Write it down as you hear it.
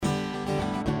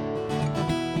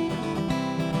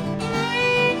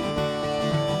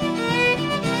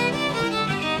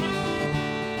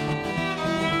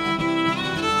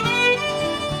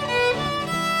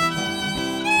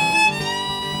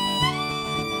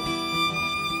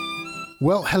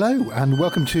Well, hello and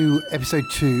welcome to episode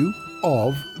 2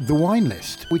 of The Wine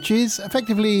List, which is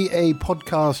effectively a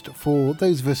podcast for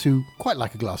those of us who quite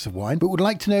like a glass of wine, but would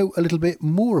like to know a little bit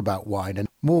more about wine and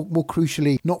more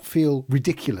crucially, not feel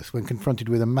ridiculous when confronted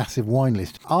with a massive wine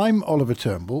list. I'm Oliver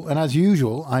Turnbull, and as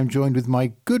usual, I'm joined with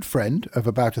my good friend of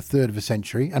about a third of a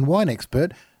century and wine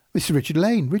expert, Mr. Richard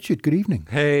Lane. Richard, good evening.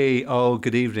 Hey,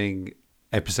 good evening.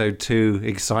 Episode 2,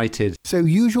 excited. So,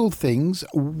 usual things,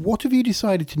 what have you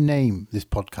decided to name this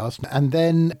podcast? And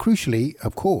then, crucially,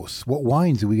 of course, what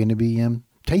wines are we going to be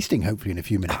tasting, hopefully, in a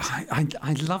few minutes?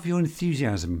 I love your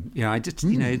enthusiasm. You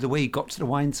know, the way you got to the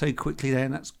wine so quickly there,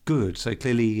 and that's good. So,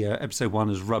 clearly, episode 1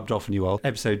 has rubbed off on you all.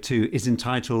 Episode 2 is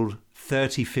entitled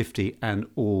 30, 50 and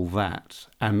all that.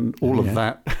 And all of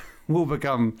that will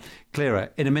become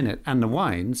clearer in a minute. And the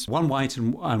wines, one white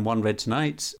and one red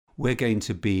tonight. We're going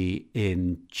to be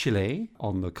in Chile,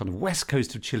 on the kind of west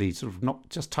coast of Chile, sort of not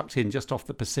just tucked in, just off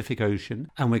the Pacific Ocean.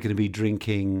 And we're going to be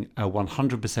drinking a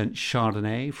 100%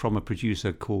 Chardonnay from a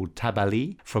producer called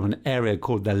Tabally, from an area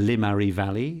called the Loire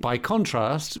Valley. By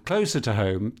contrast, closer to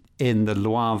home, in the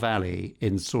Loire Valley,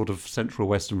 in sort of central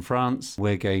western France,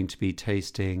 we're going to be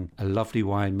tasting a lovely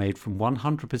wine made from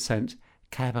 100%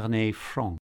 Cabernet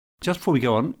Franc. Just before we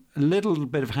go on, a little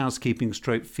bit of housekeeping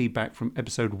stroke feedback from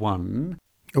episode 1.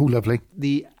 Oh, lovely.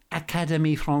 The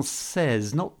Académie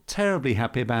Française, not terribly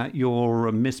happy about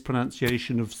your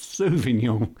mispronunciation of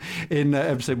Sauvignon in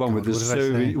episode 1 with the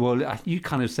Sauvignon. Well, you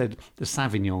kind of said the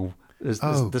Savignon, the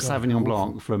Sauvignon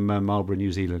Blanc from Marlborough,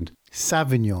 New Zealand.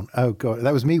 Savignon. Oh, God.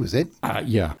 That was me, was it?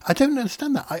 Yeah. I don't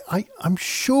understand that. I'm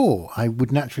sure I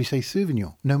would naturally say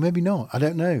Sauvignon. No, maybe not. I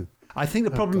don't know. I think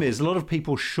the problem is a lot of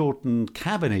people shorten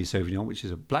Cabernet Sauvignon, which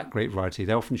is a black grape variety.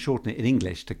 They often shorten it in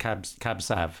English to Cab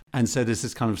Sav. And so there's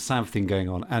this kind of Sav thing going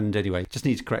on. And anyway, just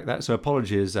need to correct that. So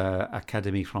apologies,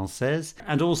 Académie Française.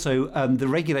 And also the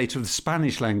regulator of the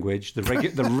Spanish language, the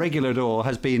regulador,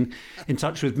 has been in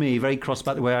touch with me, very cross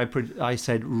about the way I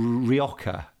said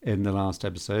Rioja in the last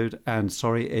episode. And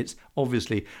sorry, it's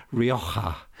obviously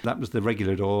Rioja. That was the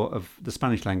regulador of the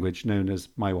Spanish language, known as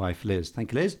my wife, Liz.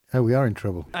 Thank you, Liz. Oh, we are in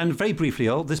trouble. And very briefly,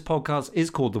 this podcast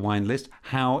is called The Wine List.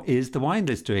 How is The Wine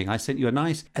List doing? I sent you a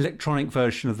nice electronic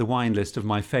version of The Wine List of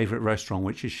my favourite restaurant,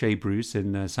 which is Chez Bruce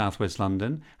in southwest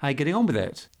London. How are you getting on with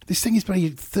it? This thing is probably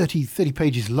 30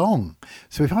 pages long.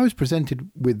 So if I was presented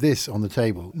with this on the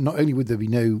table, not only would there be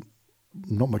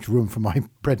not much room for my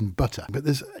bread and butter, but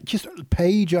there's just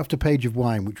page after page of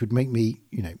wine, which would make me,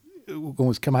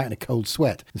 almost come out in a cold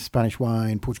sweat. Spanish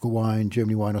wine, Portugal wine,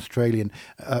 Germany wine, Austrian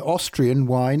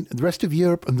wine, the rest of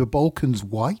Europe and the Balkans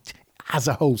white as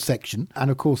a whole section. And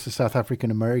of course, the South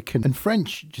African, American and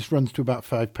French just runs to about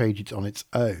 5 pages on its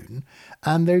own.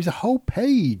 And there's a whole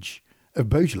page of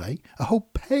Beaujolais, a whole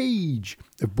page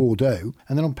of Bordeaux,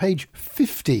 and then on page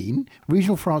 15,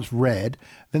 Regional France Red,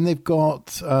 then they've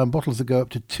got bottles that go up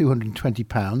to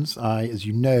 £220. I, as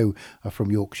you know, are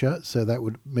from Yorkshire, so that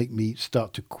would make me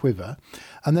start to quiver.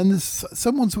 And then there's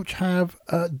some ones which have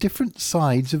different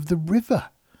sides of the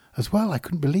river as well. I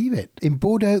couldn't believe it. In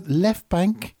Bordeaux, left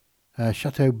bank,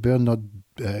 Chateau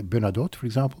Bernadotte, for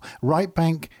example, right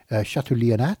bank, Chateau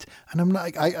Lyonnat, and I'm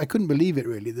like, I couldn't believe it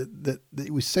really that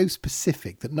it was so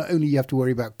specific that not only you have to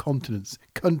worry about continents,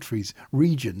 countries,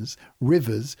 regions,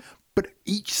 rivers, but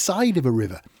each side of a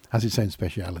river has its own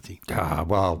speciality.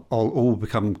 Well, all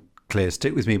become clear.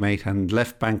 Stick with me, mate. And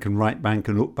left bank and right bank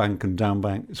and up bank and down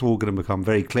bank. It's all going to become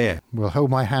very clear. Well, hold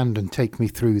my hand and take me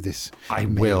through this. I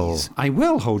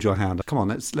will hold your hand. Come on,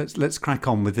 let's crack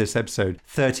on with this episode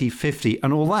 30, 50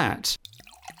 and all that.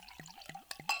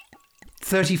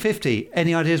 30, 50.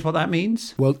 Any ideas what that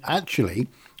means? Well, actually,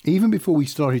 even before we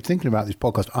started thinking about this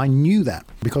podcast, I knew that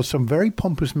because some very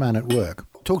pompous man at work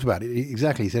talked about it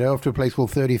exactly. He said, after a place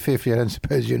called 30, 50, I don't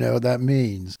suppose you know what that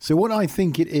means. So what I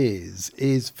think it is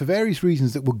for various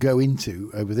reasons that we'll go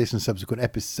into over this and subsequent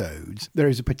episodes, there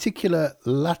is a particular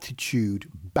latitude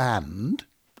band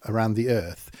around the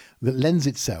earth that lends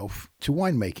itself to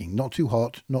winemaking, not too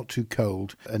hot, not too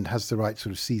cold, and has the right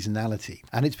sort of seasonality.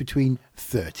 And it's between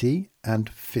 30 and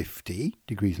 50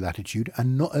 degrees latitude.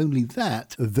 And not only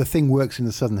that, the thing works in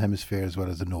the southern hemisphere as well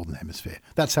as the northern hemisphere.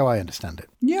 That's how I understand it.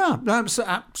 Yeah, that's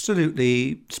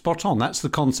absolutely spot on. That's the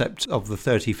concept of the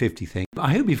 30-50 thing.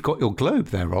 I hope you've got your globe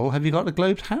there, Roll. Have you got a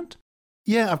globe hand?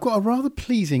 Yeah, I've got a rather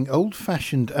pleasing,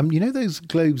 old-fashioned, those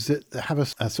globes that have a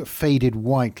sort of faded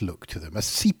white look to them, a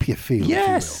sepia feel,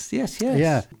 yes, if you will. Yes.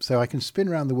 Yeah, so I can spin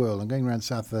around the world. I'm going around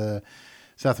South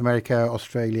South America,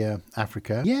 Australia,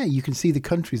 Africa. Yeah, you can see the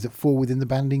countries that fall within the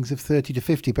bandings of 30 to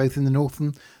 50, both in the North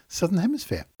and Southern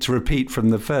Hemisphere. To repeat from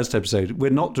the first episode, we're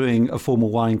not doing a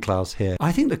formal wine class here.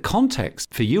 I think the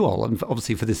context for you all, and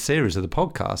obviously for this series of the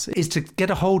podcast, is to get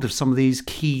a hold of some of these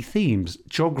key themes.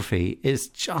 Geography is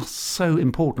just so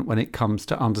important when it comes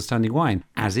to understanding wine,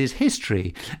 as is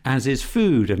history, as is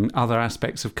food and other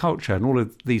aspects of culture, and all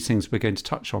of these things we're going to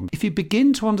touch on. If you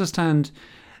begin to understand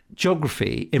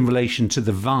geography in relation to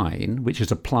the vine, which is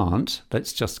a plant,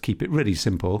 let's just keep it really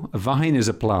simple. A vine is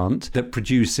a plant that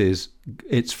produces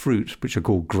its fruit, which are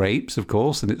called grapes, of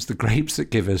course, and it's the grapes that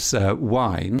give us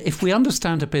wine. If we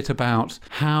understand a bit about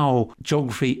how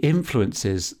geography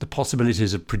influences the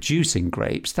possibilities of producing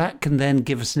grapes, that can then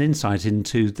give us an insight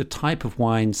into the type of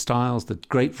wine styles, the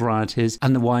grape varieties,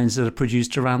 and the wines that are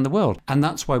produced around the world. And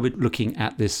that's why we're looking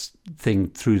at this thing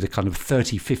through the kind of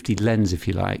 30-50 lens, if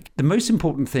you like. The most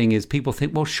important thing is people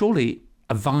think, well, surely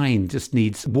a vine just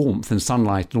needs warmth and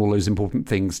sunlight and all those important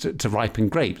things to ripen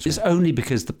grapes. It's only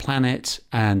because the planet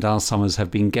and our summers have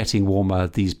been getting warmer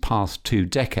these past 2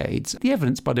 decades. The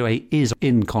evidence, by the way, is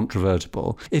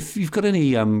incontrovertible. If you've got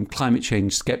any climate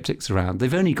change skeptics around,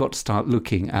 they've only got to start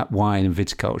looking at wine and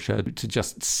viticulture to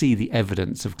just see the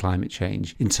evidence of climate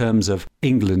change in terms of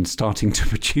England starting to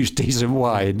produce decent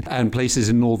wine and places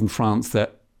in northern France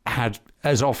that had,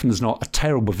 as often as not, a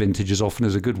terrible vintage as often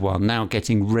as a good one, now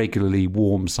getting regularly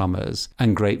warm summers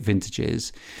and great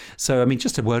vintages. So, I mean,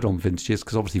 just a word on vintages,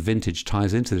 because obviously vintage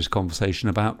ties into this conversation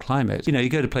about climate. You know, you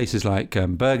go to places like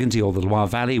Burgundy or the Loire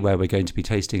Valley, where we're going to be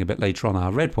tasting a bit later on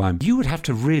our red wine. You would have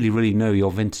to really, really know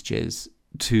your vintages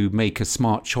to make a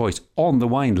smart choice on the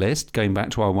wine list, going back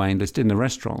to our wine list in the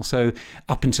restaurant. So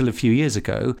up until a few years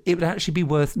ago, it would actually be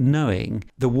worth knowing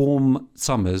the warm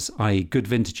summers, i.e. good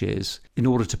vintages, in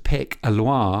order to pick a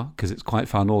Loire, because it's quite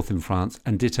far north in France,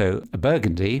 and ditto a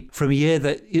Burgundy, from a year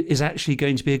that is actually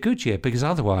going to be a good year, because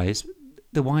otherwise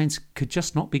the wines could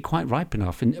just not be quite ripe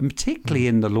enough, and particularly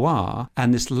in the Loire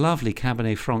and this lovely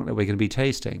Cabernet Franc that we're going to be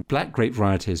tasting. Black grape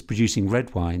varieties producing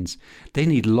red wines, they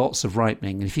need lots of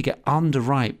ripening, and if you get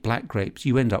underripe black grapes,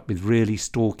 you end up with really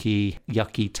stalky,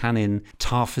 yucky, tannin,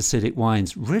 tough, acidic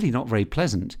wines, really not very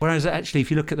pleasant. Whereas actually,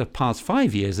 if you look at the past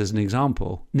 5 years as an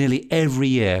example, nearly every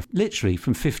year, literally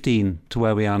from 15 to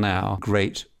where we are now,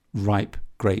 great ripe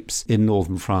grapes in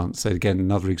northern France. So again,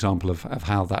 another example of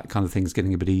how that kind of thing is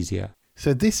getting a bit easier.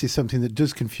 So this is something that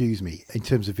does confuse me in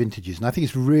terms of vintages. And I think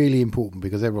it's really important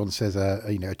because everyone says,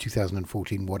 a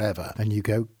 2014 whatever. And you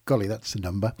go, golly, that's the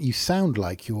number. You sound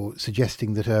like you're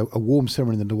suggesting that a warm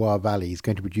summer in the Loire Valley is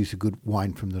going to produce a good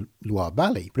wine from the Loire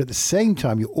Valley. But at the same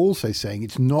time, you're also saying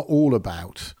it's not all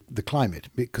about the climate,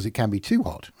 because it can be too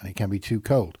hot and it can be too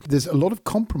cold. There's a lot of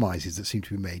compromises that seem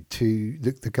to be made to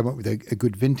come up with a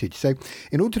good vintage. So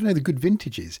in order to know the good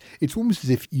vintages, it's almost as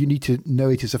if you need to know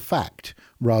it as a fact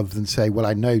rather than say, well,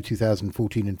 I know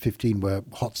 2014 and 15 were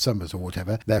hot summers or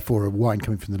whatever, therefore a wine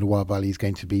coming from the Loire Valley is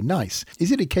going to be nice.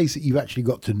 Is it a case that you've actually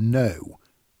got to know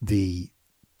the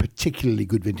particularly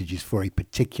good vintages for a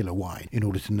particular wine in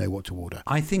order to know what to order?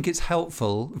 I think it's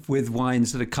helpful with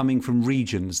wines that are coming from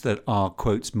regions that are,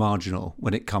 quotes, marginal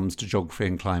when it comes to geography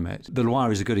and climate. The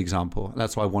Loire is a good example.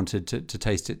 That's why I wanted to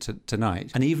taste it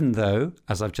tonight. And even though,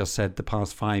 as I've just said, the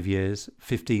past 5 years,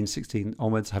 15, 16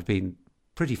 onwards, have been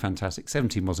pretty fantastic.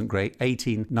 17 wasn't great.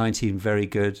 18, 19, very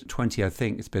good. 20, I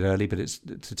think it's a bit early, but it's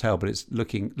to tell, but it's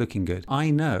looking good. I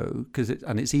know,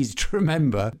 and it's easy to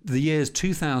remember, the years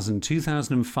 2000,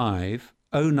 2005,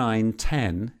 09,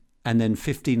 10, and then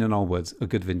 15 and onwards are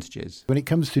good vintages. When it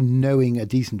comes to knowing a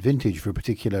decent vintage for a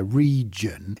particular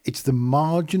region, it's the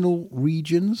marginal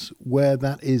regions where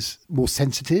that is more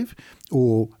sensitive,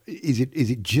 or is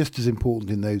it just as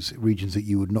important in those regions that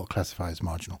you would not classify as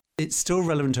marginal? It's still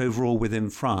relevant overall within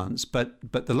France, but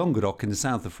the Languedoc in the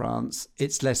south of France,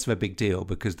 it's less of a big deal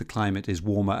because the climate is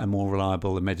warmer and more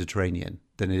reliable than Mediterranean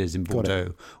than it is in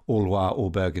Bordeaux or Loire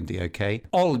or Burgundy, okay?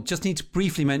 I'll just need to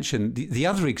briefly mention the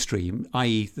other extreme,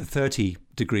 i.e. the 30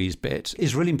 degrees bit,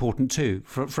 is really important too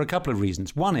for a couple of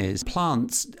reasons. One is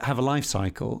plants have a life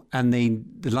cycle, and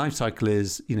the life cycle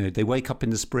is, they wake up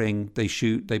in the spring, they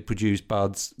shoot, they produce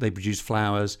buds, they produce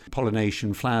flowers,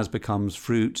 pollination, flowers becomes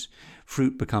fruit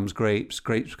becomes grapes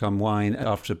become wine.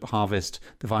 After harvest,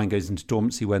 the vine goes into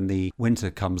dormancy when the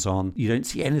winter comes on. You don't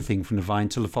see anything from the vine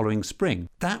till the following spring.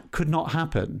 That could not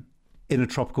happen in a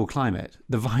tropical climate.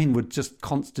 The vine would just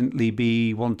constantly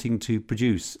be wanting to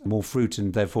produce more fruit,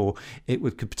 and therefore it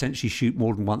could potentially shoot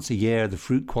more than once a year. The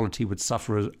fruit quality would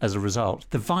suffer as a result.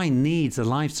 The vine needs a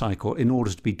life cycle in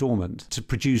order to be dormant, to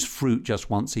produce fruit just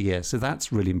once a year. So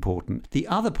that's really important. The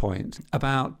other point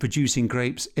about producing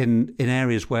grapes in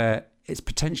areas where it's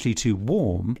potentially too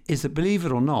warm is that, believe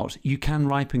it or not, you can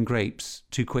ripen grapes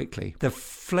too quickly. The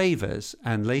flavours,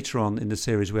 and later on in the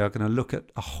series we are going to look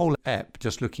at a whole ep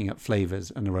just looking at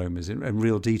flavours and aromas in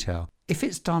real detail. If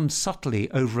it's done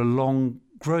subtly over a long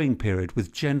growing period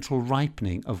with gentle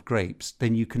ripening of grapes,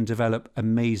 then you can develop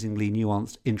amazingly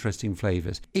nuanced, interesting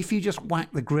flavours. If you just whack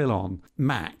the grill on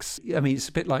max, I mean, it's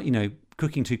a bit like,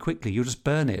 cooking too quickly, you'll just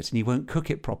burn it and you won't cook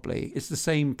it properly. It's the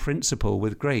same principle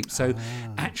with grapes. So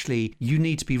actually, you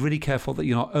need to be really careful that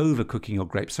you're not overcooking your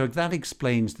grapes. So that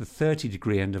explains the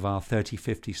 30-degree end of our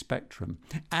 30-50 spectrum.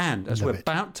 And as we're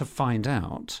about to find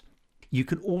out, you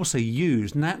can also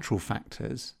use natural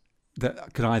factors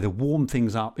that could either warm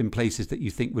things up in places that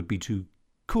you think would be too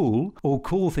cool, or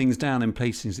cool things down in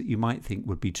places that you might think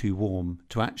would be too warm,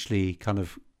 to actually kind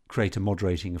of create a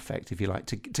moderating effect, if you like,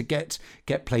 to get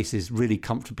places really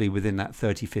comfortably within that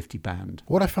 30-50 band.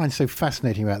 What I find so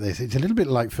fascinating about this, it's a little bit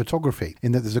like photography,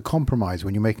 in that there's a compromise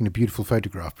when you're making a beautiful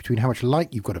photograph between how much light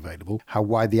you've got available, how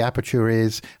wide the aperture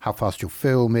is, how fast your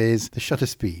film is, the shutter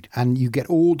speed. And you get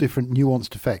all different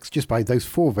nuanced effects just by those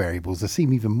 4 variables. There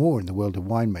seem even more in the world of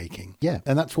winemaking. Yeah,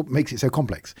 and that's what makes it so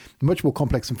complex. Much more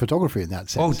complex than photography in that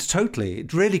sense. Oh, totally.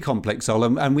 It's really complex, Sol.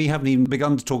 And we haven't even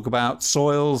begun to talk about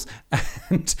soils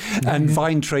and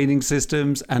vine training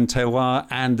systems and terroir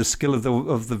and the skill of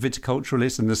the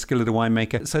viticulturalist and the skill of the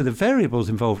winemaker. So the variables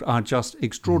involved are just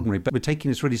extraordinary. But we're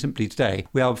taking this really simply today.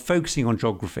 We are focusing on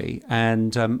geography,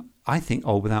 and I think,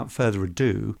 without further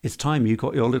ado, it's time you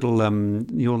got your little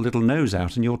nose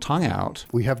out and your tongue out.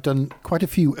 We have done quite a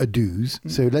few adus,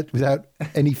 so without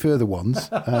any further ones,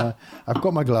 I've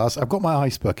got my glass, I've got my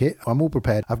ice bucket, I'm all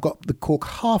prepared. I've got the cork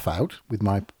half out with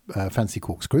my fancy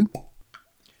corkscrew.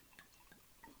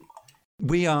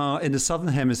 We are in the southern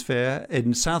hemisphere,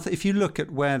 in south. If you look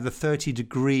at where the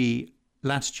 30-degree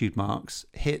latitude marks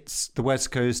hits the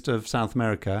west coast of South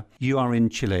America, you are in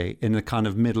Chile, in the kind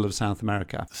of middle of South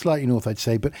America. Slightly north, I'd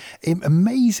say, but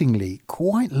amazingly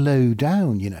quite low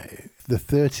down, the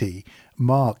 30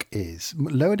 mark is.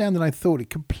 Lower down than I thought.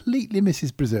 It completely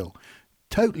misses Brazil.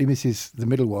 Totally misses the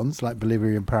middle ones like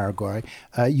Bolivia and Paraguay.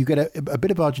 You get a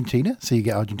bit of Argentina, so you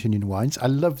get Argentinian wines. I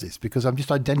love this because I'm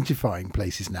just identifying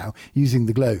places now using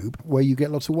the globe where you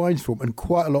get lots of wines from, and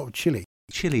quite a lot of Chile.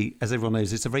 Chile, as everyone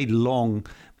knows, it's a very long,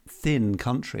 thin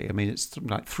country. I mean, it's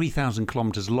like 3,000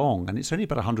 kilometres long, and it's only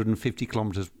about 150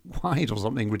 kilometres wide or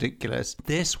something ridiculous.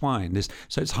 This wine,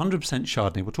 so it's 100%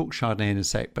 Chardonnay. We'll talk Chardonnay in a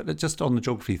sec, but just on the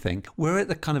geography thing, we're at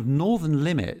the kind of northern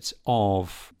limit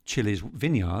of Chile's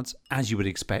vineyards, as you would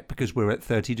expect, because we're at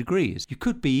 30 degrees. You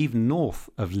could be even north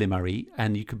of Limari,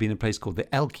 and you could be in a place called the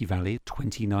Elqui Valley,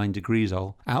 29 degrees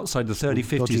outside the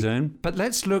 30-50 zone. But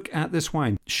let's look at this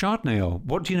wine. Chardonnay.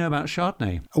 What do you know about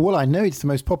Chardonnay? Well, I know it's the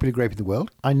most popular grape in the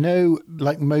world. I know,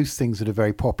 like most things that are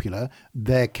very popular,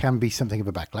 there can be something of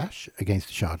a backlash against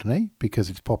the Chardonnay because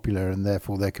it's popular, and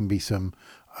therefore there can be some,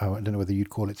 I don't know whether you'd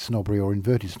call it snobbery or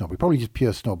inverted snobbery, probably just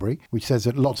pure snobbery, which says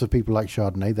that lots of people like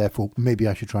Chardonnay, therefore maybe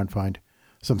I should try and find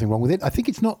something wrong with it. I think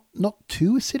it's not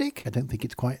too acidic. I don't think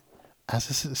it's quite as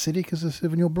acidic as a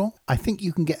Sauvignon Blanc. I think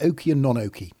you can get oaky and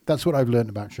non-oaky. That's what I've learned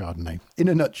about Chardonnay, in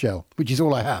a nutshell, which is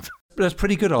all I have. That's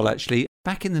pretty good, Ol, actually.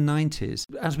 Back in the 90s,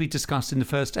 as we discussed in the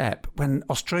first ep, when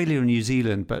Australia and New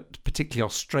Zealand, but particularly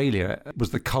Australia, was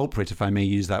the culprit, if I may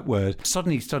use that word,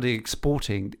 suddenly started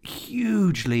exporting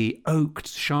hugely oaked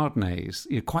Chardonnays,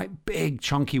 quite big,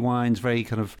 chunky wines, very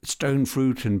kind of stone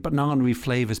fruit and banana-y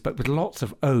flavours, but with lots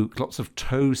of oak, lots of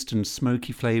toast and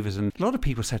smoky flavours. And a lot of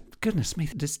people said, goodness me,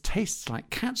 this tastes like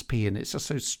cat's pee and it's just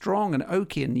so strong and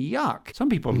oaky and yuck. Some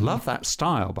people love that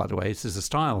style, by the way. This is a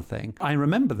style thing. I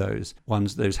remember those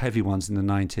heavy ones in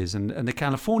the 90s and the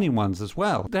Californian ones as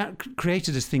well. That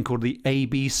created this thing called the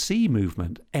ABC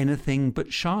movement, anything but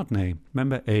Chardonnay.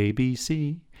 Remember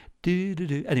ABC?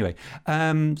 Anyway,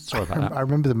 sorry about that. I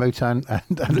remember the Motown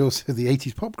and also the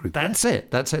 80s pop group. That's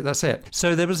it.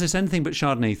 So there was this anything but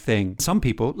Chardonnay thing. Some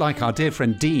people, like our dear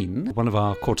friend Dean, one of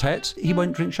our quartet, he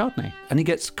won't drink Chardonnay. And he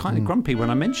gets kind of grumpy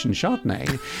when I mention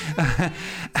Chardonnay.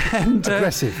 And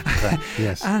aggressive,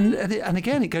 yes. And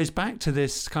again, it goes back to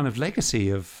this kind of legacy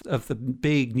of the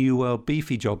big New World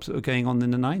beefy jobs that were going on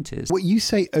in the 90s. Well, you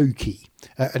say oaky,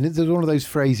 and there's one of those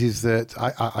phrases that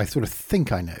I sort of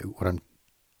think I know what I'm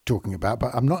talking about,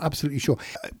 but I'm not absolutely sure.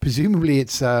 Presumably,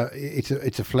 it's a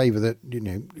flavour that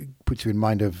puts you in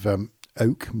mind of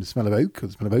oak, the smell of oak, or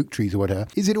the smell of oak trees or whatever.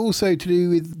 Is it also to do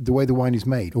with the way the wine is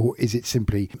made, or is it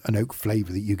simply an oak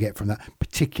flavour that you get from that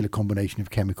particular combination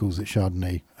of chemicals that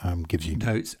Chardonnay gives you?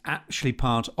 No, it's actually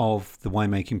part of the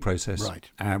winemaking process,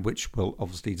 right? Which we'll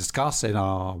obviously discuss in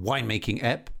our winemaking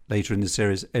ep later in the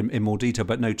series in more detail,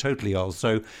 but no, totally, Ol.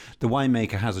 So the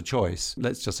winemaker has a choice.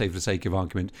 Let's just say, for the sake of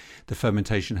argument, the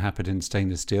fermentation happened in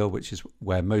stainless steel, which is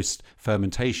where most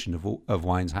fermentation of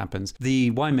wines happens.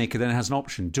 The winemaker then has an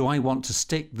option. Do I want to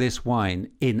stick this wine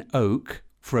in oak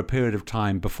for a period of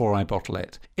time before I bottle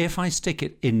it? If I stick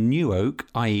it in new oak,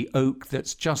 i.e. oak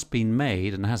that's just been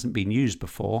made and hasn't been used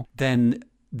before, then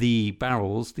the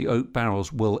oak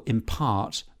barrels will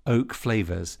impart oak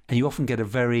flavours, and you often get a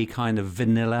very kind of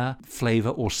vanilla flavour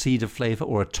or cedar flavour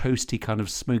or a toasty kind of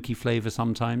smoky flavour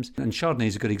sometimes. And Chardonnay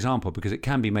is a good example because it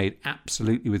can be made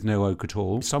absolutely with no oak at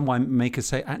all. Some winemakers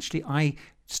say, actually,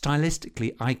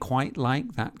 stylistically, I quite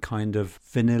like that kind of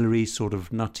vanilla-y, sort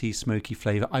of nutty, smoky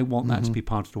flavour. I want that to be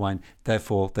part of the wine.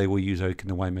 Therefore, they will use oak in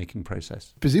the winemaking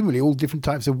process. Presumably all different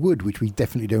types of wood, which we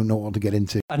definitely don't want to get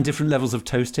into. And different levels of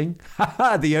toasting.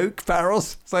 The oak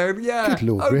barrels. So, yeah. Good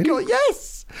Lord, really? God,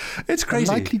 yes! It's crazy.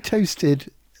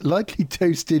 Lightly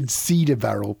toasted cedar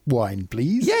barrel wine,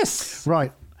 please. Yes!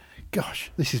 Right.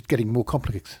 Gosh, this is getting more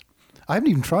complex. I haven't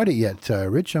even tried it yet,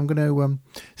 Rich. I'm going to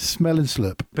smell and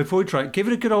slurp. Before we try it, give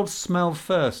it a good old smell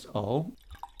first, Ol.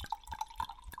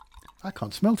 I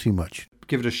can't smell too much.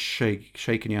 Give it a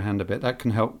shake in your hand a bit. That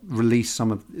can help release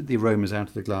some of the aromas out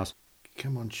of the glass.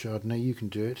 Come on, Chardonnay, you can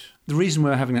do it. The reason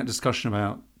we're having that discussion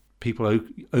about people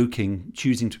oaking,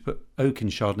 choosing to put oak in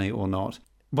Chardonnay or not,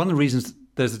 one of the reasons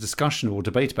there's a discussion or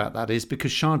debate about that is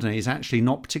because Chardonnay is actually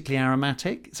not particularly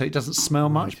aromatic, so it doesn't smell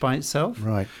much by itself.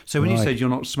 Right. So when you said you're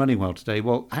not smelling well today,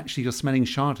 well, actually you're smelling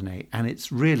Chardonnay, and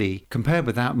it's really, compared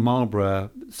with that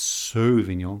Marlborough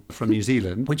Sauvignon from New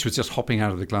Zealand, which was just hopping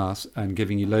out of the glass and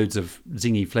giving you loads of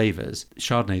zingy flavours,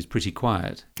 Chardonnay is pretty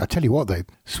quiet. I tell you what, though,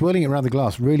 swirling it around the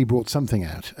glass really brought something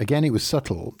out. Again, it was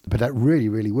subtle, but that really,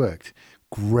 really worked.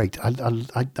 Great.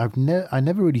 I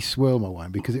never really swirl my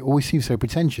wine because it always seems so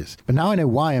pretentious. But now I know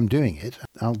why I'm doing it.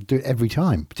 I'll do it every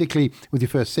time, particularly with your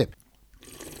first sip.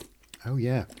 Oh,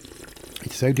 yeah.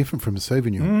 It's so different from a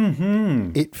Sauvignon.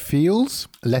 Mm-hmm. It feels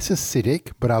less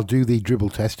acidic, but I'll do the dribble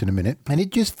test in a minute. And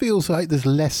it just feels like there's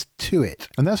less to it.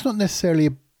 And that's not necessarily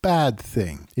a bad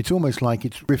thing. It's almost like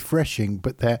it's refreshing,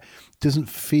 but there doesn't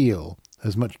feel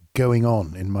as much going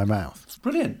on in my mouth. It's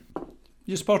brilliant.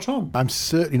 You're spot on. I'm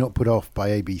certainly not put off by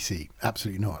ABC.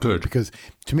 Absolutely not. Good. Because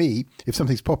to me, if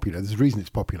something's popular, there's a reason it's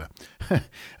popular.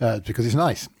 Because it's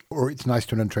nice. Or it's nice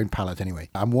to an untrained palate anyway.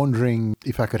 I'm wondering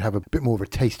if I could have a bit more of a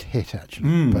taste hit,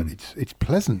 actually. But it's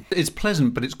pleasant. It's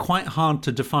pleasant, but it's quite hard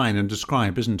to define and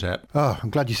describe, isn't it? Oh, I'm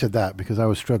glad you said that because I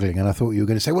was struggling and I thought you were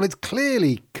going to say, well, it's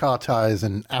clearly Cartires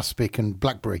and Aspic and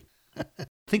Blackberry.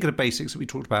 Think of the basics that we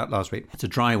talked about last week. It's a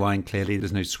dry wine, clearly.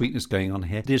 There's no sweetness going on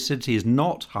here. The acidity is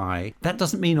not high. That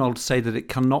doesn't mean I'll say that it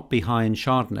cannot be high in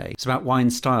Chardonnay. It's about wine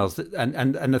styles.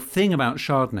 And the thing about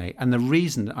Chardonnay, and the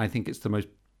reason I think it's the most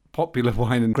popular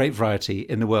wine and grape variety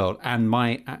in the world, and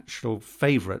my actual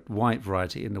favourite white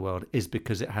variety in the world, is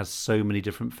because it has so many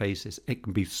different faces. It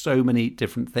can be so many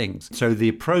different things. So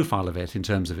the profile of it in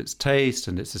terms of its taste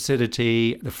and its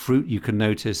acidity, the fruit you can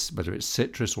notice, whether it's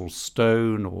citrus or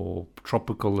stone or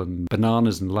tropical and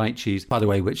bananas and lychees, by the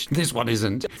way, which this one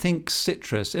isn't. Think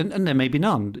citrus, and there may be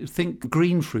none. Think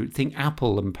green fruit, think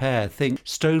apple and pear, think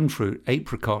stone fruit,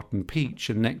 apricot and peach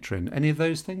and nectarine. Any of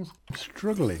those things? I'm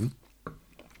struggling.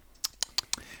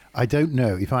 I don't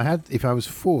know. If I was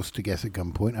forced to guess at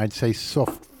gunpoint, I'd say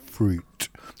soft fruit.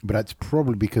 But that's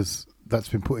probably because that's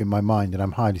been put in my mind and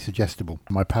I'm highly suggestible.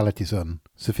 My palate is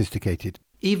unsophisticated.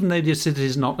 Even though the acidity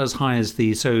is not as high as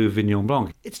the Sauvignon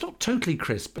Blanc, it's not totally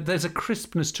crisp, but there's a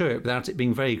crispness to it without it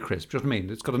being very crisp. Do you know what I mean?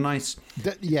 It's got a nice...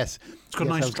 Yes. It's got a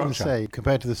nice structure. I was going to say,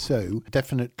 compared to the So,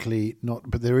 definitely not,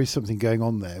 but there is something going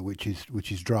on there which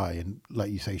is dry and,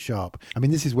 like you say, sharp. I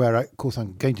mean, this is where, of course,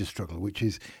 I'm going to struggle, which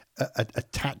is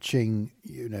attaching,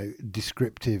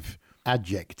 descriptive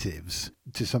adjectives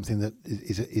to something that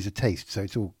is a taste. So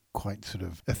it's all quite sort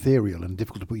of ethereal and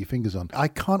difficult to put your fingers on. I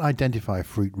can't identify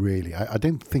fruit really. I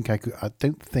don't think I could. I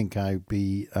don't think I'd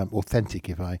be authentic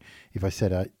if I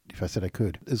said I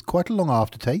could. There's quite a long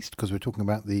aftertaste because we're talking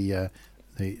about the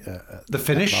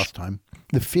finish last time.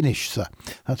 The finish, sir.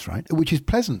 That's right. Which is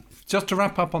pleasant. Just to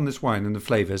wrap up on this wine and the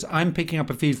flavours, I'm picking up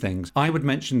a few things. I would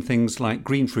mention things like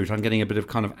green fruit. I'm getting a bit of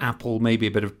kind of apple, maybe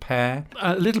a bit of pear,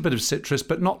 a little bit of citrus,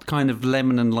 but not kind of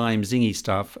lemon and lime zingy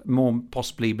stuff. More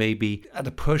possibly maybe at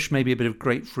a push, maybe a bit of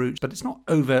grapefruit, but it's not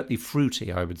overtly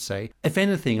fruity, I would say. If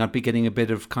anything, I'd be getting a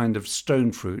bit of kind of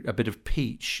stone fruit, a bit of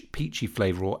peachy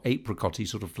flavour or apricot-y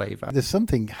sort of flavour. There's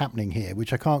something happening here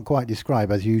which I can't quite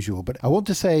describe as usual, but I want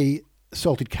to say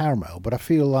salted caramel, but I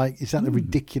feel like is that a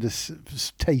ridiculous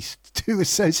taste to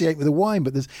associate with a wine?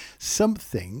 But there's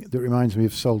something that reminds me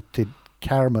of salted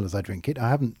caramel as I drink it. I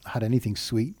haven't had anything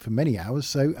sweet for many hours,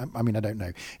 so I mean, I don't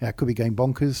know. I could be going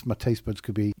bonkers. My taste buds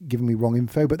could be giving me wrong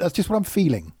info, but that's just what I'm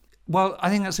feeling. Well, I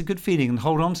think that's a good feeling, and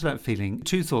hold on to that feeling.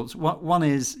 Two thoughts. One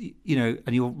is, and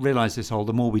you'll realise this,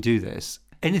 the more we do this,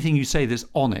 anything you say that's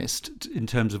honest in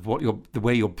terms of the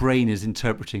way your brain is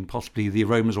interpreting possibly the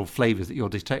aromas or flavours that you're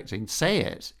detecting, say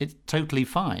it. It's totally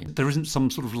fine. There isn't some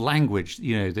sort of language,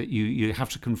 that you have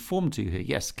to conform to here.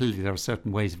 Yes, clearly there are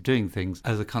certain ways of doing things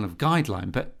as a kind of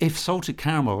guideline, but if salted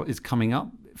caramel is coming up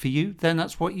for you, then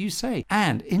that's what you say.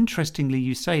 And interestingly,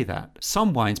 you say that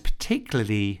some wines,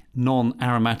 particularly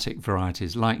non-aromatic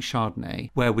varieties like Chardonnay,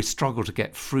 where we struggle to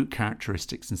get fruit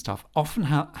characteristics and stuff, often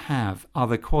have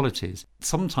other qualities.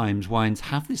 Sometimes wines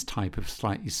have this type of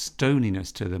slightly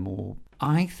stoniness to them, or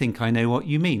I think I know what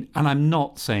you mean. And I'm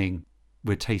not saying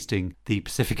we're tasting the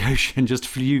Pacific Ocean just a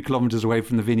few kilometres away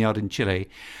from the vineyard in Chile.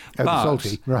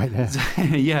 Salty, right?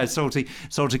 Yeah, yeah, salty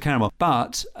caramel.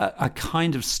 But a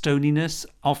kind of stoniness,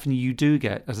 often you do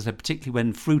get, as I said, particularly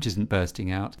when fruit isn't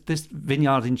bursting out. This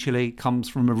vineyard in Chile comes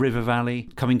from a river valley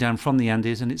coming down from the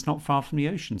Andes, and it's not far from the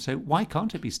ocean. So why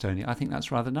can't it be stony? I think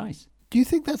that's rather nice. Do you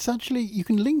think that's actually, you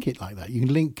can link it like that? You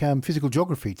can link physical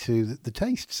geography to the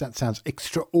tastes? That sounds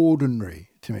extraordinary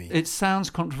to me. It sounds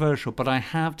controversial, but I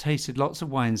have tasted lots of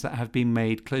wines that have been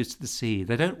made close to the sea.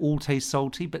 They don't all taste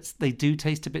salty, but they do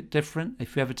taste a bit different.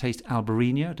 If you ever taste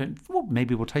Albarino,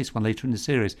 maybe we'll taste one later in the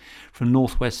series, from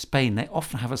northwest Spain, they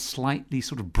often have a slightly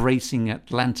sort of bracing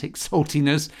Atlantic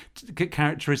saltiness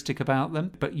characteristic about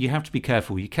them. But you have to be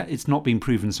careful. It's not been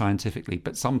proven scientifically,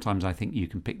 but sometimes I think you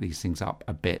can pick these things up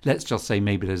a bit. Let's just say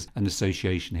maybe there's an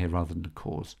association here rather than a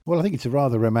cause. Well, I think it's a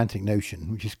rather romantic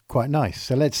notion, which is quite nice.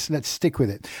 So let's stick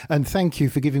with it. And thank you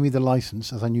for giving me the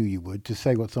license, as I knew you would, to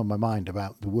say what's on my mind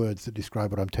about the words that describe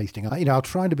what I'm tasting. I'll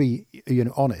try to be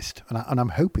honest, and I'm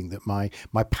hoping that my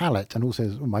palate and also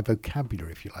my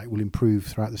vocabulary, if you like, will improve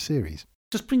throughout the series.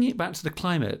 Just bringing it back to the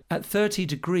climate, at 30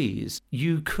 degrees,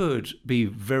 you could be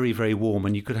very, very warm,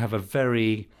 and you could have a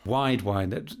very wide wine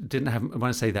that didn't have, when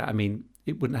I say that, I mean,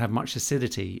 it wouldn't have much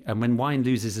acidity. And when wine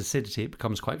loses acidity, it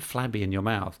becomes quite flabby in your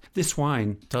mouth. This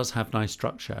wine does have nice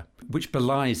structure, which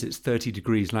belies its 30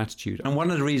 degrees latitude. And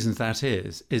one of the reasons that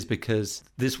is because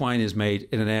this wine is made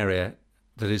in an area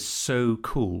that is so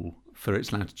cool for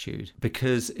its latitude,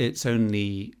 because it's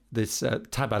only this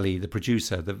Tabali, the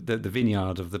producer, the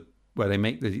vineyard of where they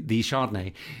make the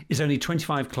Chardonnay, is only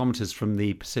 25 kilometres from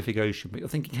the Pacific Ocean. But you're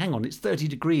thinking, hang on, it's 30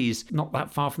 degrees, not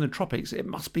that far from the tropics. It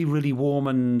must be really warm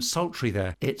and sultry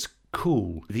there. It's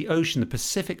cool. The ocean, the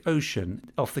Pacific Ocean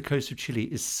off the coast of Chile,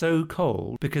 is so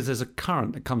cold because there's a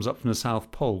current that comes up from the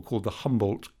South Pole called the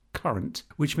Humboldt Current,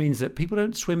 which means that people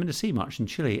don't swim in the sea much in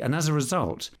Chile. And as a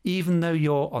result, even though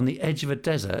you're on the edge of a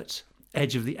desert,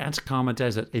 edge of the Atacama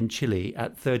Desert in Chile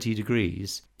at 30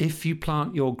 degrees, if you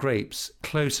plant your grapes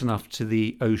close enough to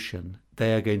the ocean,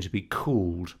 they are going to be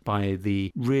cooled by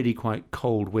the really quite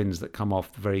cold winds that come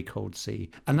off the very cold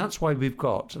sea. And that's why we've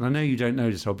got, and I know you don't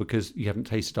know this, because you haven't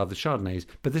tasted other Chardonnays,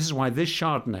 but this is why this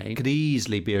Chardonnay could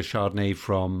easily be a Chardonnay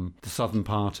from the southern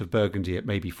part of Burgundy at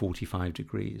maybe 45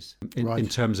 degrees in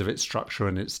terms of its structure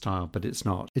and its style, but it's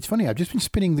not. It's funny, I've just been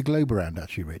spinning the globe around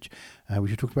actually, Rich,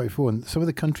 which we talked about before, and some of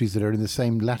the countries that are in the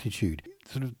same latitude,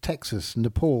 sort of Texas,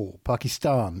 Nepal,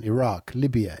 Pakistan, Iraq,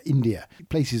 Libya, India,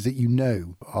 places that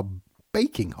are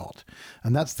baking hot,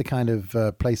 and that's the kind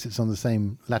of place that's on the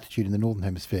same latitude in the northern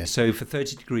hemisphere. So for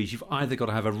 30 degrees, you've either got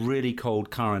to have a really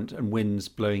cold current and winds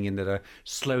blowing in that are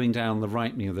slowing down the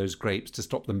ripening of those grapes to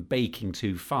stop them baking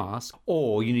too fast,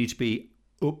 or you need to be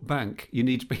up bank. You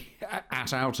need to be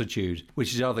at altitude,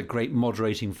 which is the other great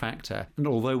moderating factor. And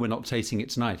although we're not tasting it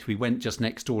tonight, we went just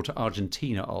next door to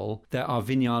Argentina. There are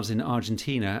vineyards in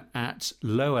Argentina at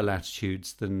lower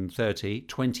latitudes than 30,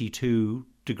 22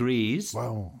 degrees.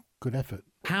 Wow. Good effort.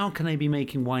 How can they be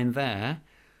making wine there?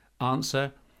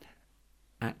 Answer,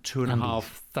 at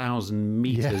 2,500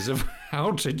 meters of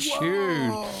altitude.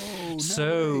 Whoa,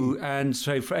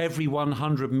 so for every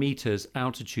 100 meters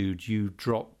altitude, you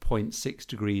drop 0.6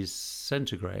 degrees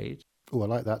centigrade. Oh, I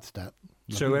like that stat.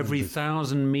 So every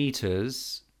 1,000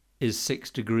 meters is 6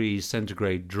 degrees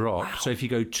centigrade drop. Wow. So if you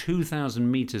go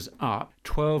 2,000 meters up,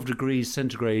 12 degrees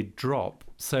centigrade drop.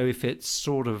 So if it's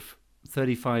sort of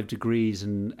 35 degrees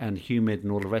and humid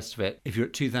and all the rest of it, if you're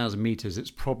at 2,000 meters,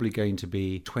 it's probably going to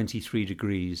be 23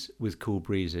 degrees with cool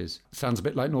breezes. Sounds a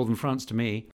bit like northern France to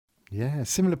me. Yeah,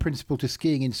 similar principle to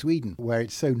skiing in Sweden, where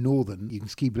it's so northern, you can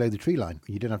ski below the tree line.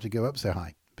 You don't have to go up so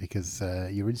high because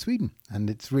you're in Sweden, and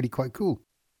it's really quite cool.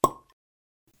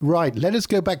 Right, let us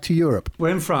go back to Europe. We're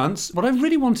in France. What I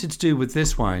really wanted to do with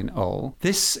this wine, Ol,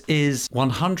 this is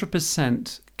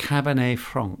 100% Cabernet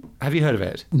Franc. Have you heard of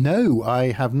it? No,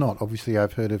 I have not. Obviously,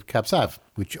 I've heard of Cab Sav,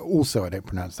 which also I don't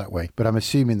pronounce that way. But I'm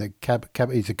assuming that Cab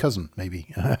is a cousin,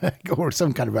 maybe, or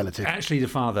some kind of relative. Actually, the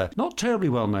father. Not terribly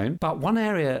well known, but one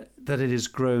area that it is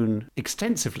grown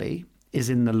extensively is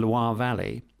in the Loire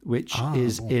Valley, which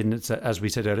is in, as we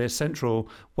said earlier, central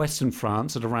western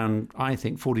France at around, I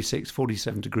think, 46,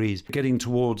 47 degrees, getting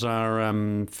towards our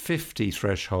 50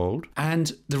 threshold.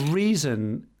 And the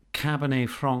reason Cabernet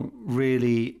Franc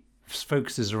really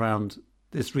focuses around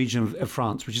this region of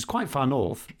France, which is quite far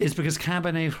north, is because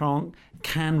Cabernet Franc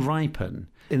can ripen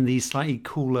in these slightly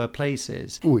cooler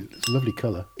places. Oh, it's a lovely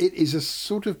colour. It is a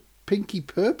sort of pinky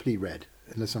purpley red,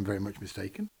 unless I'm very much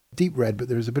mistaken. Deep red, but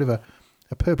there is a bit of a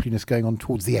purpliness going on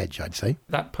towards the edge, I'd say.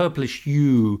 That purplish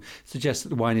hue suggests that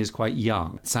the wine is quite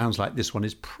young. It sounds like this one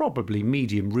is probably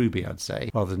medium ruby, I'd say,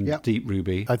 rather than deep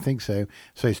ruby. I think so.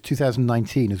 So it's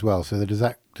 2019 as well. So does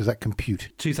that compute?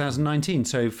 2019,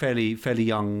 so fairly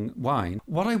young wine.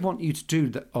 What I want you to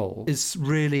do, Ol, is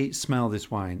really smell this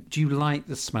wine. Do you like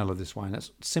the smell of this wine?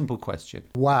 That's a simple question.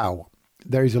 Wow.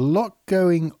 There is a lot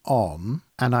going on,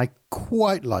 and I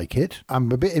quite like it.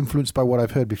 I'm a bit influenced by what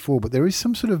I've heard before, but there is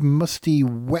some sort of musty,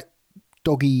 wet,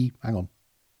 doggy... Hang on.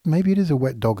 Maybe it is a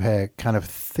wet dog hair kind of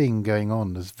thing going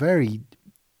on. There's very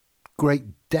great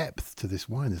depth to this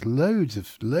wine. There's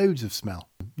loads of smell.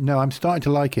 No, I'm starting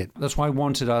to like it. That's why I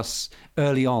wanted us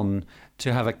early on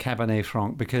to have a Cabernet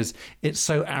Franc, because it's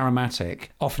so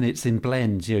aromatic. Often it's in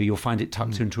blends. You'll find it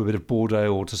tucked into a bit of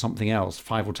Bordeaux or to something else,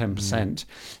 5 or 10%.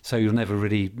 So you'll never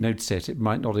really notice it. It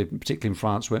might not, particularly in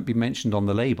France, won't be mentioned on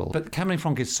the label. But the Cabernet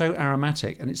Franc is so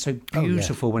aromatic and it's so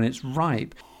beautiful when it's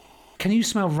ripe. Can you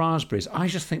smell raspberries? I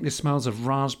just think this smells of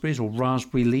raspberries or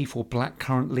raspberry leaf or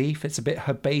blackcurrant leaf. It's a bit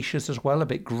herbaceous as well, a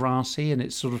bit grassy, and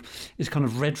it's kind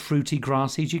of red, fruity,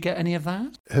 grassy. Do you get any of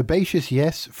that? Herbaceous,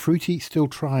 yes. Fruity, still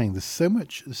trying. There's so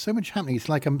much happening. It's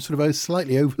like I'm sort of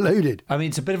slightly overloaded. I mean,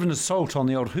 it's a bit of an assault on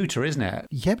the old hooter, isn't it?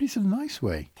 Yeah, but it's in a nice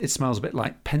way. It smells a bit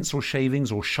like pencil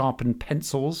shavings or sharpened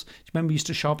pencils. Do you remember we used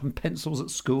to sharpen pencils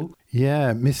at school?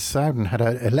 Yeah, Miss Sowden had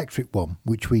an electric one,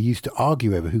 which we used to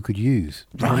argue over who could use.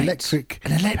 Right. An electric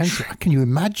pencil. Can you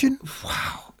imagine?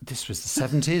 Wow. This was the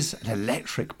 70s, an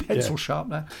electric pencil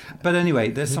sharpener. But anyway,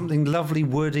 there's something lovely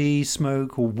woody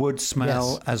smoke or wood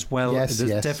smell as well. Yes,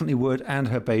 there's definitely wood and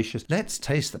herbaceous. Let's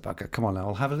taste the bugger. Come on,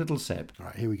 I'll have a little sip. All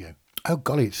right, here we go. Oh,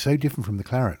 golly, it's so different from the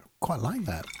claret. Quite like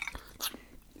that.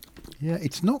 Yeah,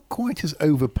 it's not quite as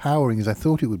overpowering as I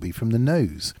thought it would be from the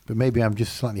nose, but maybe I'm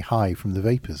just slightly high from the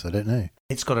vapours. I don't know.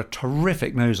 It's got a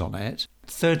terrific nose on it.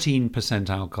 13%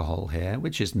 alcohol here,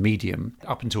 which is medium.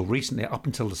 Up until recently, up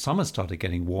until the summer started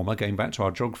getting warmer, going back to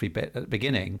our geography bit at the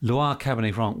beginning, Loire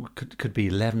Cabernet Franc could be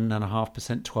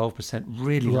 11.5%, 12%,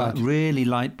 really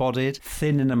light-bodied,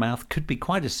 thin in the mouth, could be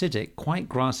quite acidic, quite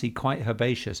grassy, quite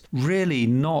herbaceous. Really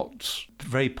not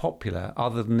very popular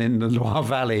other than in the Loire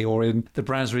Valley or in the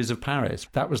brasseries of Paris.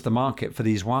 That was the market for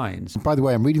these wines. By the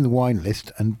way, I'm reading the wine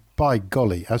list, and by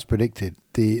golly, as predicted,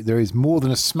 there is more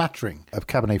than a smattering of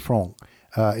Cabernet Franc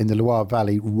in the Loire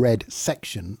Valley red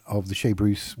section of the Chez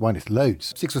Bruce wine list.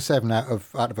 Loads. 6 or 7 out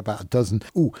of about a dozen.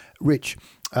 Ooh, Rich,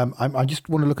 I just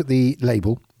want to look at the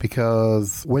label,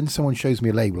 because when someone shows me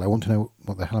a label, I want to know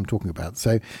what the hell I'm talking about.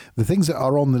 So the things that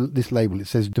are on this label, it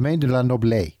says Domaine de la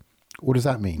Noblesse. What does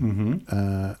that mean?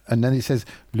 Mm-hmm. And then it says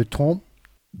Le Temps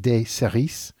des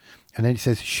Cerises, and then it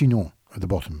says Chinon at the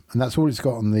bottom, and that's all it's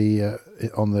got on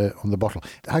the bottle.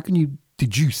 How can you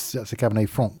deduce that's a Cabernet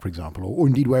Franc, for example, or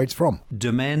indeed where it's from?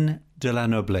 Domaine de la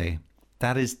Noblesse.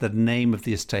 That is the name of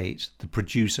the estate, the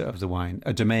producer of the wine.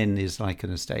 A domaine is like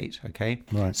an estate, okay?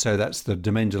 Right. So that's the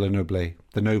Domaine de la Noblesse,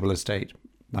 the noble estate.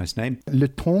 Nice name. Le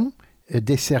Temps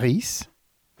des Cerises.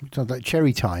 Sounds like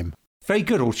cherry time. Very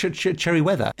good, or cherry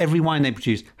weather. Every wine they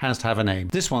produce has to have a name.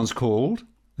 This one's called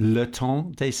Le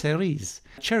Temps des Cerises.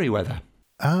 Cherry weather.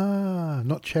 Ah,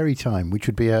 not cherry time, which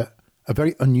would be a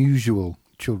very unusual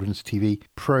children's TV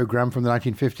program from the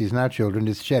 1950s. Now, children,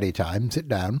 it's cherry time. Sit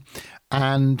down.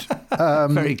 And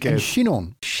very good. And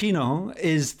Chinon. Chinon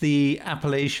is the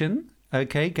appellation.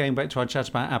 Okay, going back to our chat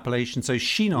about appellation. So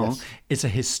Chinon is a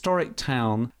historic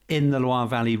town in the Loire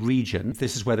Valley region.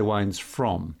 This is where the wine's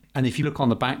from. And if you look on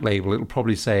the back label, it'll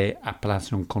probably say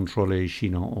Appellation Contrôlée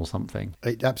Chinon or something.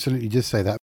 It absolutely does say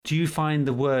that. Do you find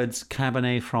the words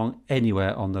Cabernet Franc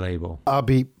anywhere on the label? I'll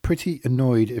be pretty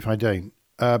annoyed if I don't.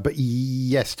 But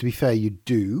yes, to be fair, you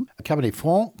do. Cabernet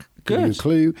Franc, give you a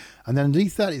clue. And then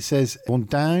underneath that, it says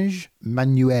Vendange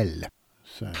Manuel.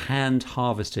 So.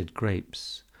 Hand-harvested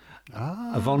grapes.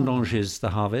 A vendange is the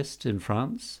harvest in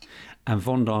France, and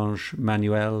vendange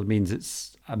manuel means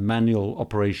it's a manual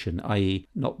operation, i.e.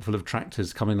 not full of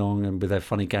tractors coming along and with their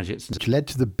funny gadgets. Which led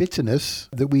to the bitterness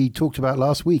that we talked about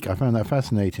last week. I found that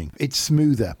fascinating. It's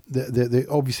smoother.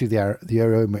 Obviously, the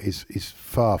aroma is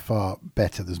far, far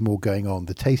better. There's more going on.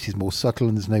 The taste is more subtle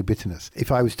and there's no bitterness.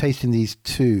 If I was tasting these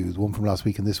two, the one from last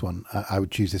week and this one, I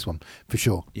would choose this one for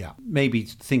sure. Yeah. Maybe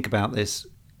think about this,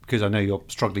 because I know you're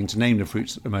struggling to name the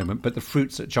fruits at the moment, but the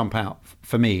fruits that jump out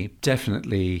for me,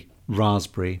 definitely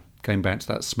raspberry, going back to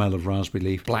that smell of raspberry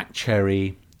leaf, black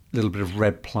cherry, a little bit of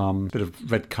red plum, a bit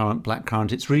of red currant, black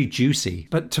currant. It's really juicy.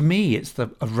 But to me, it's the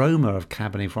aroma of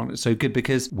Cabernet Franc that's so good,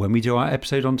 because when we do our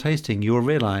episode on tasting, you'll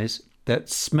realise that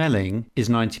smelling is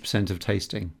 90% of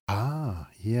tasting.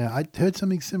 Yeah, I heard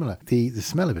something similar. The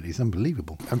smell of it is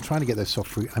unbelievable. I'm trying to get those soft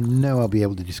fruit. I know I'll be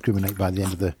able to discriminate by the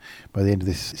end of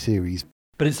this series.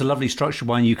 But it's a lovely structured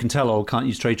wine. You can tell, can't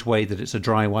you, straight away that it's a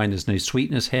dry wine. There's no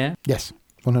sweetness here. Yes.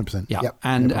 100%. Yeah. Yep.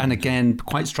 And again,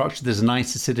 quite structured. There's a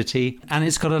nice acidity and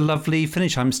it's got a lovely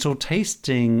finish. I'm still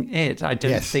tasting it. I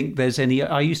don't think there's any...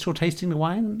 Are you still tasting the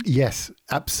wine? Yes,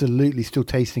 absolutely still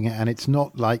tasting it. And it's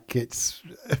not like it's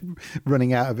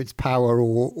running out of its power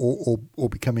or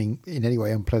becoming in any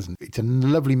way unpleasant. It's a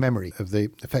lovely memory of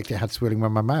the effect it had swirling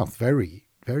around my mouth. Very,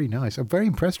 very nice. I'm very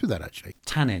impressed with that, actually.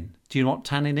 Tannin. Do you know what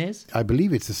tannin is? I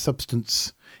believe it's a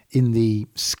substance in the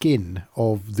skin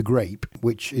of the grape,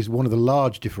 which is one of the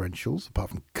large differentials, apart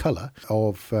from colour,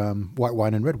 of white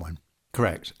wine and red wine.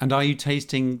 Correct. And are you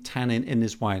tasting tannin in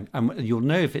this wine? And you'll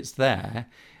know if it's there.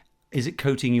 Is it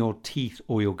coating your teeth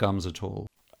or your gums at all?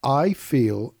 I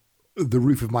feel the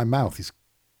roof of my mouth is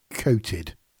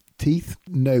coated. Teeth,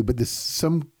 no, but there's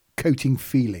some coating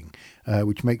feeling,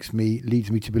 which leads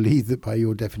me to believe that by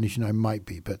your definition I might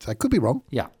be, but I could be wrong.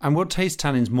 Yeah, and we'll taste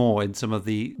tannins more in some of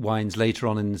the wines later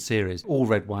on in the series. All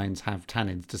red wines have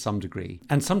tannins to some degree,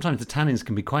 and sometimes the tannins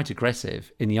can be quite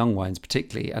aggressive in young wines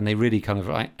particularly, and they really kind of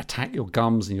attack your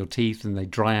gums and your teeth, and they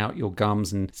dry out your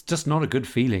gums, and it's just not a good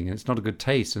feeling, and it's not a good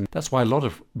taste, and that's why a lot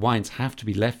of wines have to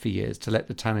be left for years to let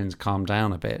the tannins calm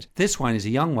down a bit. This wine is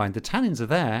a young wine. The tannins are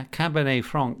there. Cabernet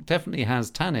Franc definitely has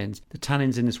tannins. The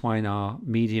tannins in this wine are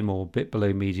medium or a bit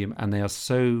below medium, and they are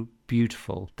so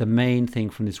beautiful. The main thing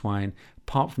from this wine,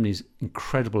 apart from these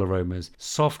incredible aromas,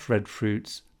 soft red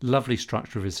fruits, lovely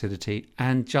structure of acidity,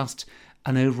 and just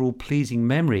an overall pleasing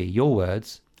memory. Your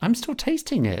words. I'm still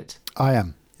tasting it. I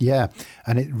am. Yeah,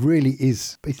 and it really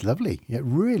is, it's lovely. Yeah,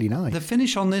 really nice. The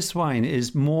finish on this wine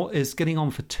is getting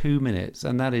on for 2 minutes,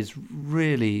 and that is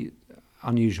really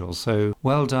unusual. So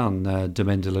well done,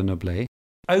 Domaine de la Noble.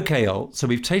 Okay, so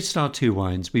we've tasted our two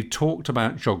wines. We've talked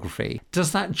about geography.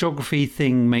 Does that geography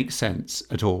thing make sense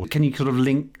at all? Can you sort of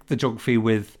link the geography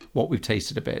with what we've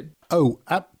tasted a bit? Oh,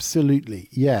 absolutely.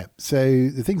 Yeah. So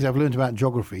the things I've learned about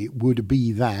geography would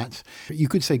be that you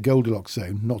could say Goldilocks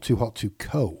zone, not too hot, too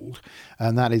cold.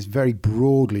 And that is very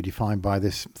broadly defined by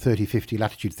this 30-50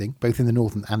 latitude thing, both in the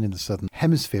northern and in the southern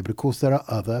hemisphere. But of course, there are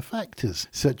other factors,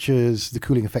 such as the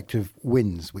cooling effect of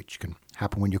winds, which can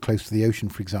happen when you're close to the ocean,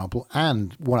 for example.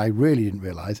 And what I really didn't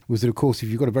realise was that, of course, if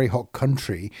you've got a very hot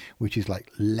country, which is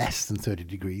like less than 30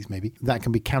 degrees maybe, that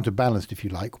can be counterbalanced, if you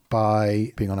like,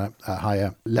 by being on a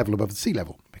higher level above the sea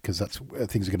level, because that's where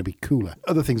things are going to be cooler.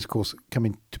 Other things, of course, come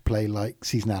into play, like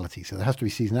seasonality. So there has to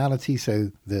be seasonality, so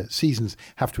the seasons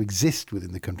have to exist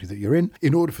within the country that you're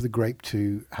in order for the grape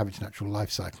to have its natural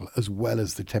life cycle, as well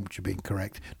as the temperature being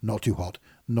correct, not too hot,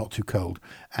 not too cold.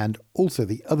 And also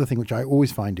the other thing which I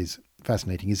always find is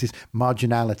fascinating is this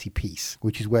marginality piece,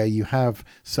 which is where you have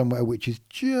somewhere which is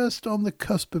just on the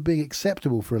cusp of being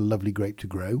acceptable for a lovely grape to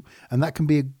grow, and that can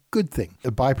be a good thing.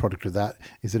 A byproduct of that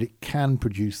is that it can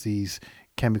produce these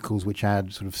chemicals which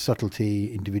add sort of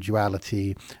subtlety,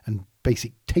 individuality, and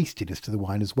basic tastiness to the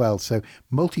wine as well. So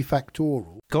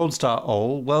multifactorial. Gold star,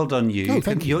 Ol. Well done, you. Oh,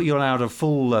 thank you. You're allowed a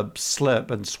full slurp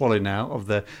and swallow now of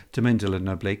the Domaine de la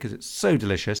Noble, because it's so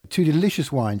delicious. Two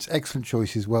delicious wines, excellent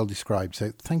choices, well described.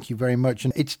 So thank you very much.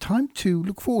 And it's time to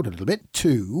look forward a little bit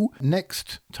to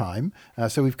next time.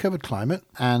 So we've covered climate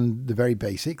and the very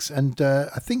basics. And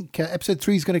I think episode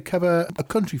 3 is going to cover a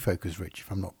country focus, Rich,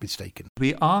 if I'm not mistaken.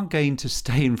 We are going to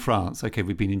stay in France. Okay,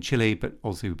 we've been in Chile, but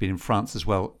also we've been in France as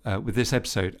well with this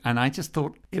episode. And I just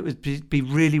thought it would be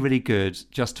really, really good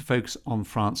just to focus on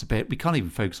France a bit. We can't even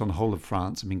focus on the whole of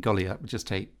France. I mean, golly, that would just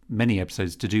take many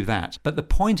episodes to do that. But the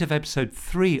point of episode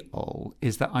 3, Ol,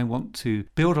 is that I want to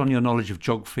build on your knowledge of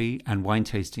geography and wine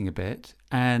tasting a bit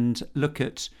and look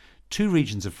at 2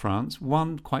 regions of France,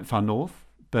 one quite far north,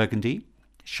 Burgundy,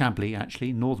 Chablis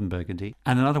actually, northern Burgundy,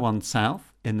 and another one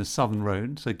south, in the southern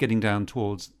Rhone, so getting down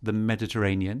towards the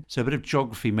Mediterranean. So a bit of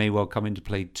geography may well come into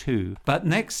play too. But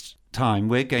next time,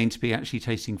 we're going to be actually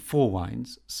tasting 4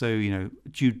 wines. So,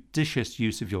 judicious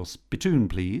use of your spittoon,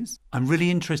 please. I'm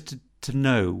really interested to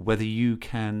know whether you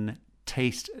can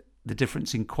taste the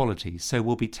difference in quality. So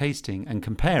we'll be tasting and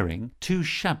comparing 2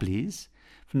 Chablis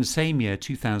from the same year,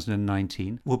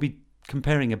 2019. We'll be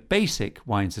comparing a basic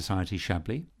Wine Society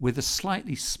Chablis with a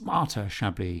slightly smarter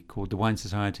Chablis called the Wine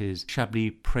Society's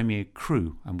Chablis Premier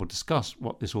Cru, and we'll discuss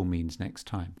what this all means next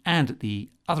time. And at the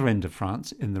other end of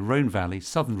France, in the Rhone Valley,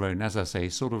 southern Rhone, as I say,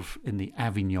 sort of in the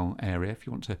Avignon area, if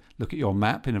you want to look at your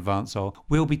map in advance of,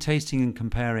 we'll be tasting and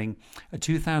comparing a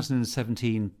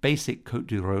 2017 basic Côte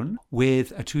du Rhône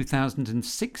with a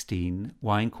 2016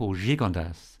 wine called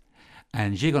Gigondas.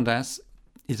 And Gigondas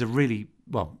is a really,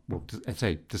 well, we'll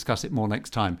discuss it more next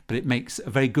time, but it makes a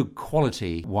very good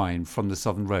quality wine from the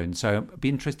southern Rhone. So I'd be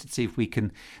interested to see if we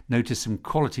can notice some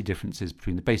quality differences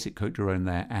between the basic Côte du Rhône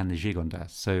there and the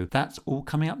Gigondas. So that's all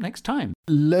coming up next time.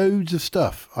 Loads of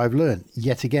stuff I've learned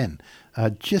yet again,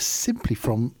 just simply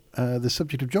from the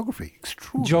subject of geography.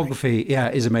 Extraordinary. Geography, yeah,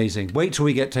 is amazing. Wait till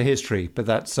we get to history, but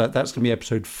that's going to be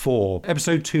episode 4.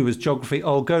 Episode 2 is geography.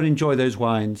 I'll go and enjoy those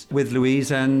wines with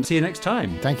Louise, and see you next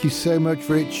time. Thank you so much,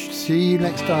 Rich. See you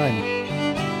next time.